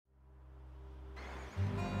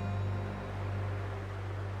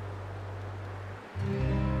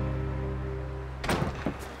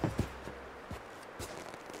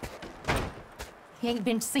He ain't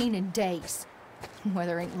been seen in days.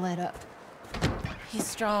 Weather ain't let up. He's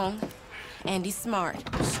strong, and he's smart.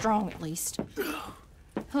 Strong, at least.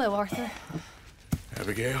 Hello, Arthur.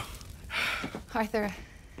 Abigail? Arthur,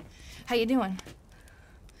 how you doing?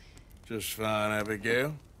 Just fine,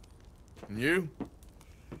 Abigail. And you?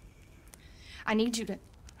 I need you to...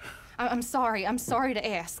 I'm sorry to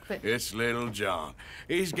ask, but... It's little John.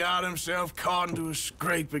 He's got himself caught into a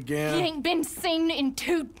scrape again. He ain't been seen in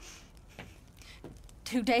two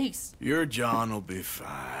days. Your John will be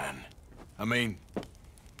fine. I mean,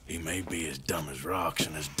 he may be as dumb as rocks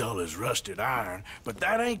and as dull as rusted iron, but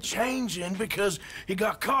that ain't changing because he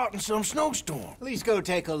got caught in some snowstorm. Please go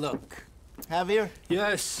take a look. Javier?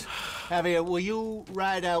 Yes. Javier, will you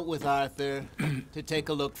ride out with Arthur to take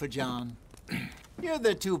a look for John? You're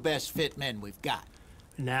the two best fit men we've got.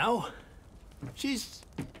 Now?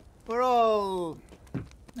 We're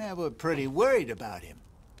pretty worried about him.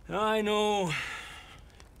 I know.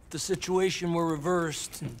 If the situation were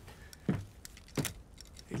reversed, and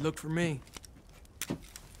he'd look for me.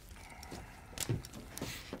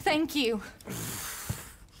 Thank you.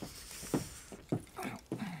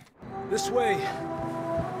 This way.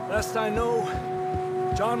 Last I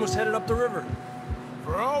know, John was headed up the river.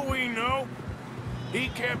 For all we know, he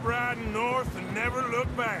kept riding north and never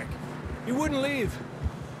looked back. He wouldn't leave.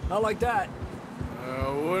 Not like that.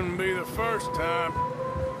 Wouldn't be the first time.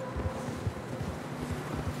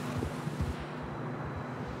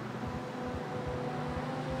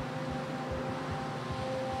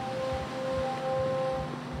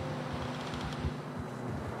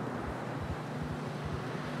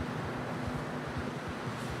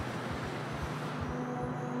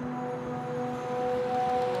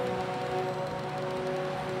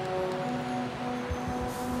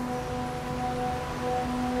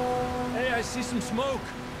 I see some smoke.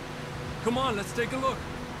 Come on, let's take a look.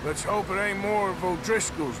 Let's hope it ain't more of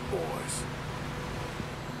O'Driscoll's boys.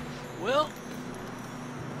 Well...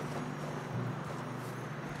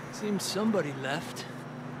 seems somebody left.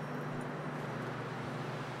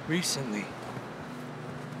 Recently.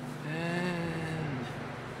 And...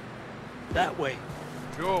 that way.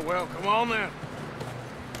 Sure, well, come on then.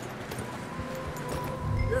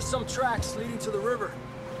 There's some tracks leading to the river.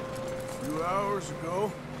 A few hours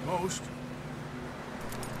ago, most.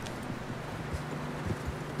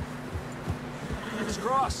 Let's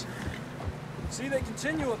cross. See, they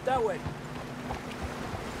continue up that way.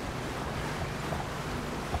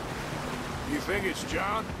 You think it's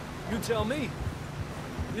John? You tell me.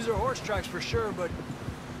 These are horse tracks for sure, but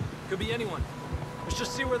could be anyone. Let's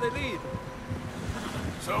just see where they lead.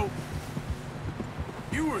 So,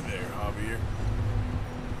 you were there, Javier.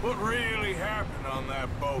 What really happened on that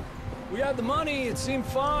boat? We had the money, it seemed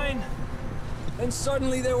fine. Then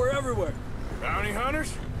suddenly they were everywhere. Bounty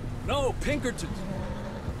hunters? No, Pinkertons.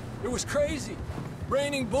 It was crazy.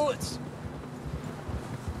 Raining bullets.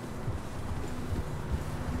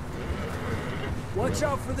 Watch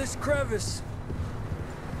out for this crevice.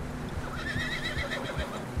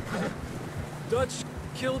 Dutch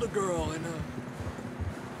killed a girl in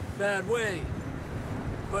a bad way.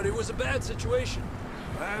 But it was a bad situation.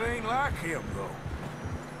 That ain't like him, though.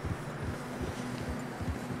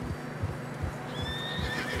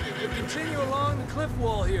 We continue along the cliff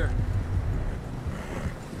wall here.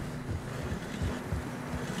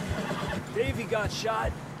 Davey got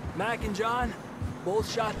shot. Mac and John, both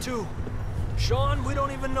shot too. Sean, we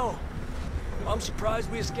don't even know. I'm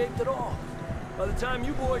surprised we escaped at all. By the time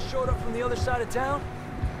you boys showed up from the other side of town,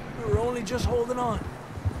 we were only just holding on.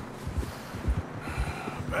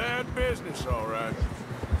 Bad business, all right.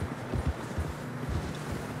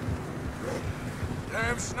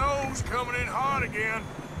 Damn snow's coming in hard again.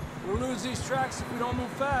 We'll lose these tracks if we don't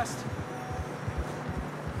move fast.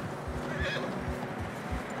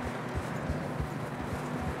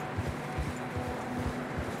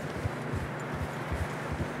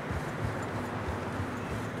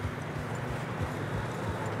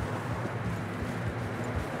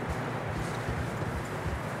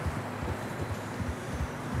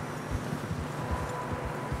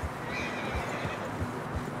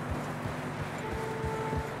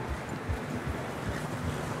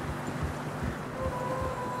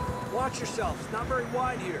 Watch yourself. It's not very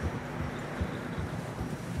wide here.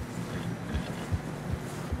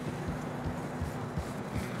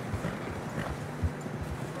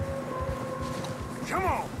 Come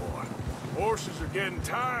on, boy. Horses are getting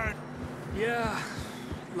tired. Yeah,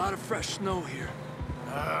 a lot of fresh snow here.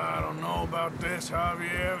 I don't know about this,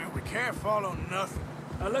 Javier. We can't follow nothing.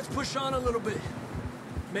 Let's push on a little bit.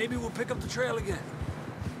 Maybe we'll pick up the trail again.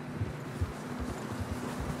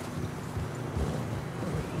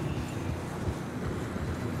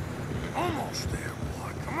 Almost there,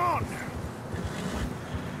 boy. Come on now.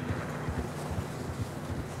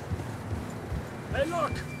 Hey,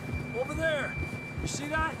 look! Over there! You see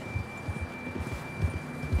that?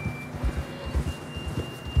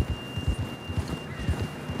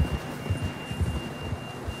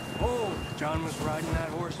 Oh, John was riding that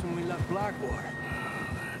horse when we left Blackwater.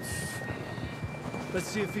 Let's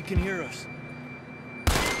see if he can hear us.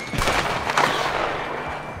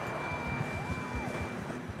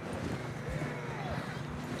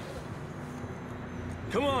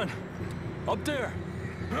 Come on! Up there!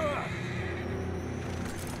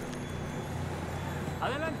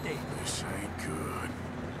 Adelante! This ain't good.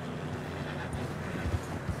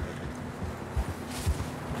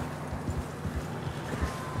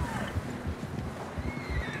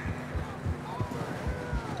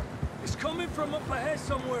 It's coming from up ahead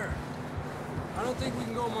somewhere. I don't think we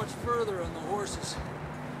can go much further on the horses.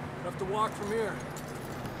 We'll have to walk from here.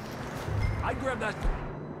 I'd grab that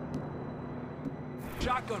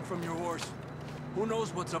shotgun from your horse. Who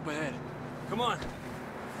knows what's up ahead? Come on.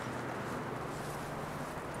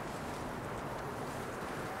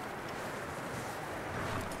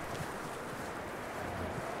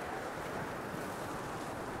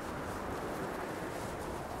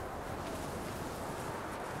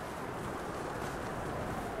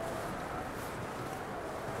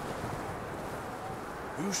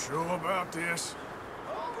 You sure about this?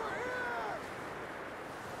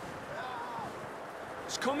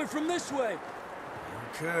 It's coming from this way.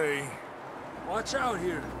 Okay. Watch out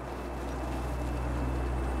here.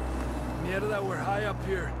 Mierda, that we're high up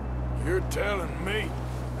here. You're telling me.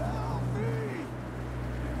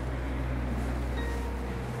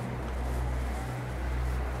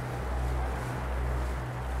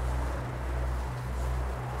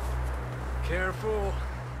 Careful.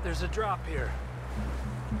 There's a drop here.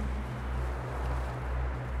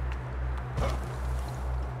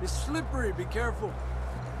 It's slippery. Be careful.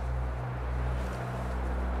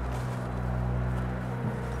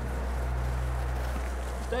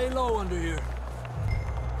 Stay low under here.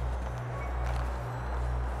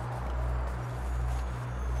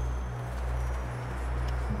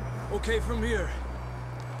 Okay, from here.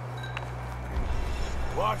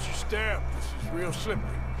 Watch your step. This is real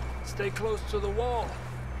slippery. Stay close to the wall.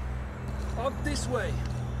 Up this way.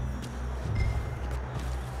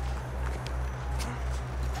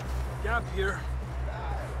 Gap here.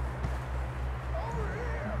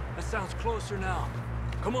 That sounds closer now.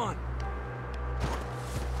 Come on.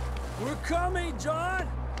 We're coming, John!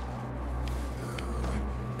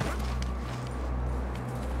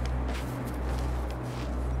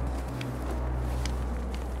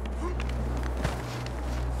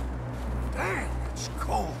 Dang, it's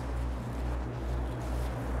cold.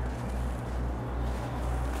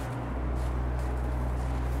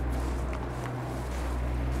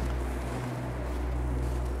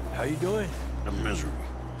 How you doing? I'm miserable.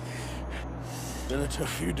 Been a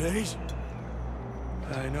tough few days.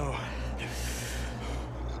 I know.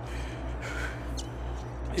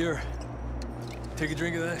 Here. Take a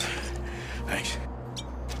drink of that. Thanks.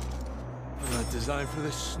 I'm not designed for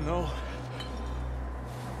this snow.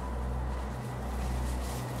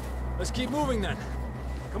 Let's keep moving then.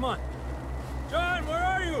 Come on. John, where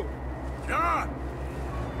are you? John!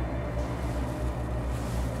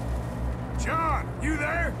 John, you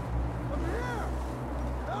there? Over here!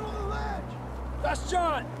 Out on the ledge! That's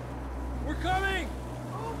John! We're coming!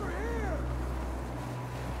 Over here!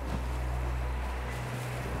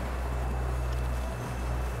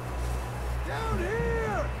 Down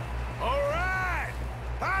here! All right!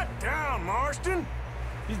 Hot down, Marston!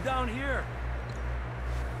 He's down here.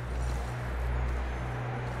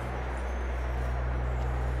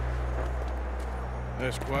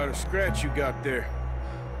 That's quite a scratch you got there.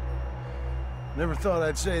 Never thought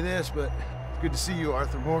I'd say this, but it's good to see you,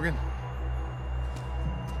 Arthur Morgan.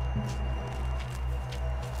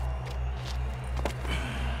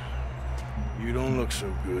 You don't look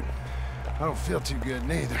so good. I don't feel too good,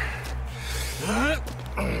 neither.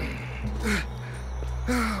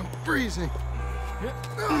 I'm freezing.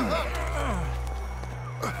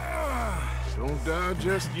 Don't die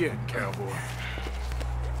just yet, cowboy.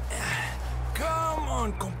 Come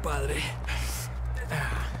on, compadre.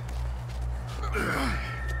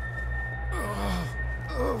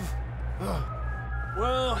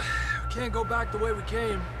 Well, we can't go back the way we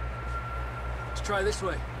came. Let's try this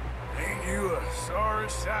way. Ain't you a sorry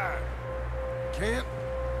sight? Can't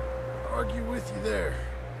argue with you there.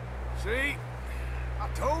 See? I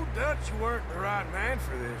told Dutch you weren't the right man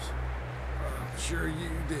for this. I'm sure you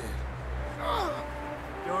did.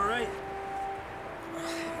 You all right?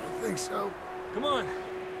 I think so. Come on.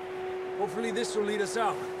 Hopefully this will lead us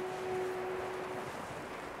out.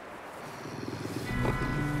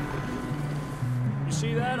 You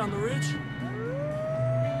see that on the ridge?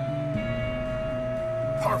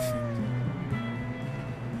 Perfect.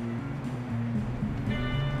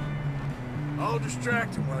 I'll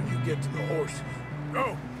distract him while you get to the horses.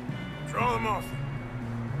 Go! Draw them off.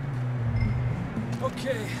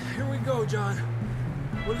 Okay, here we go, John.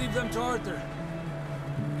 We'll leave them to Arthur.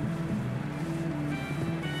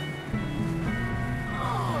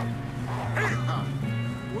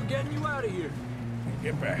 We're getting you out of here.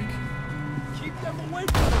 Get back. Keep them away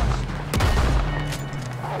from us.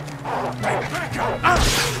 Hey, back up!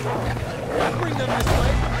 Bring them this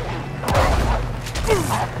way.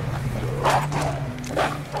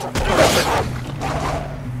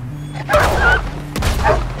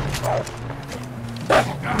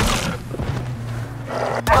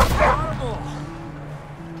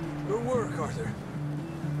 Good work, Arthur.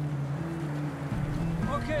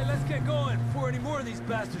 Okay, let's get going before any more of these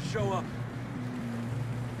bastards show up.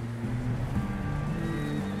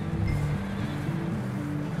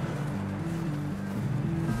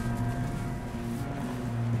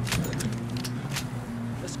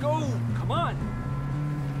 Let's go! Come on!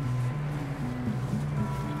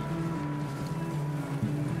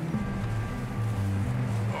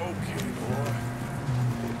 Okay, boy.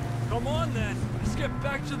 Come on, then. Let's get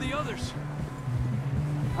back to the others.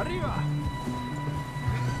 Arriba!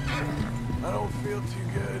 I don't feel too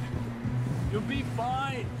good. You'll be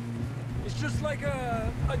fine. It's just like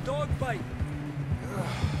a dog bite.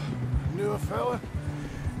 Knew a fella?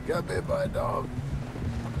 Got bit by a dog.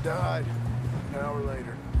 Died. An hour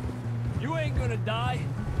later. You ain't gonna die.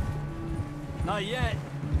 Not yet.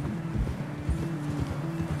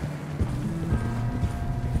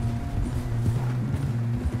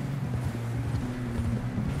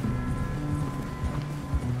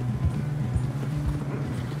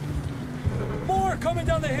 More coming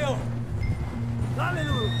down the hill.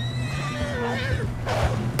 Hallelujah.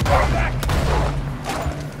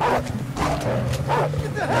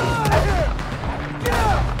 Get the hell out of here! Get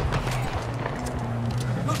out!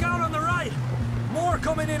 Look out on the right! More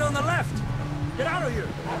coming in on the left! Get out of here!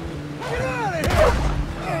 Get out of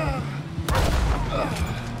here!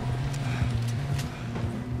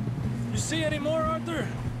 You see any more, Arthur?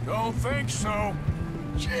 Don't think so.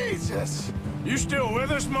 Jesus! You still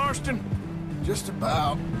with us, Marston? Just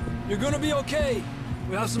about. You're gonna be okay.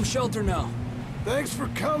 We have some shelter now. Thanks for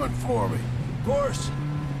coming for me. Of course.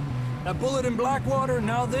 That bullet in Blackwater,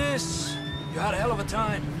 now this. You had a hell of a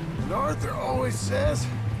time. And Arthur always says,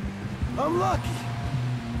 I'm lucky.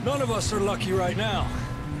 None of us are lucky right now.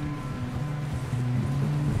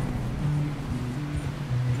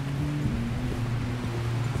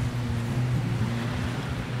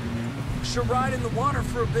 We should ride in the water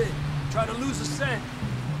for a bit. Try to lose a scent.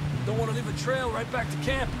 Don't want to leave a trail right back to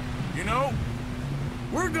camp. You know,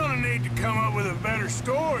 we're gonna need to come up with a better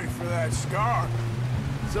story for that scar.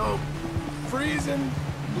 So, freezing,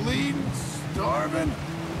 bleeding, starving,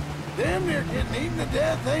 damn near getting eaten to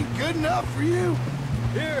death ain't good enough for you.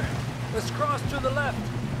 Here, let's cross to the left.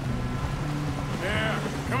 Yeah,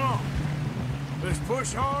 come on. Let's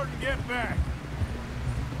push hard and get back.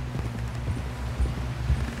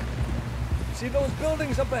 See those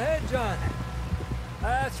buildings up ahead, John?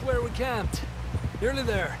 That's where we camped. Nearly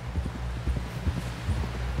there.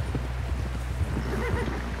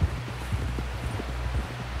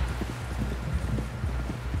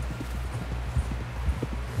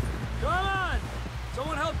 Come on!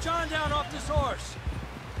 Someone help John down off this horse.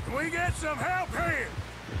 Can we get some help here?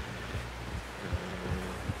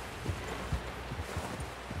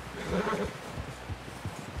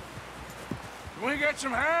 Can we get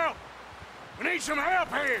some help? We need some help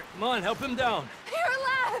here! Come on, help him down. You're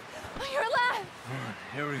alive! You're alive!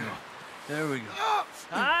 Here we go. There we go.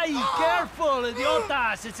 Ay, careful,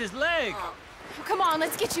 idiotas! It's his leg! Come on,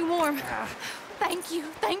 let's get you warm. Thank you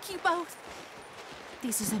both.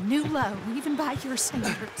 This is a new low, even by your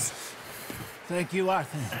standards. Thank you,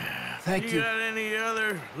 Arthur. Thank You got any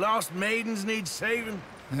other lost maidens need saving?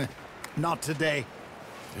 Not today.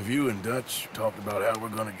 Have you and Dutch talked about how we're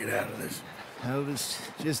gonna get out of this? I was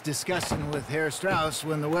just discussing with Herr Strauss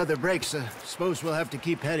when the weather breaks. Suppose we'll have to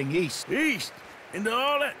keep heading east. East? Into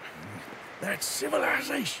all that... that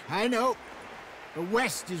civilization? I know. The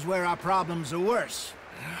west is where our problems are worse.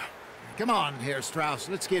 Come on, Herr Strauss.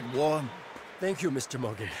 Let's get warm. Thank you, Mr.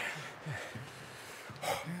 Morgan.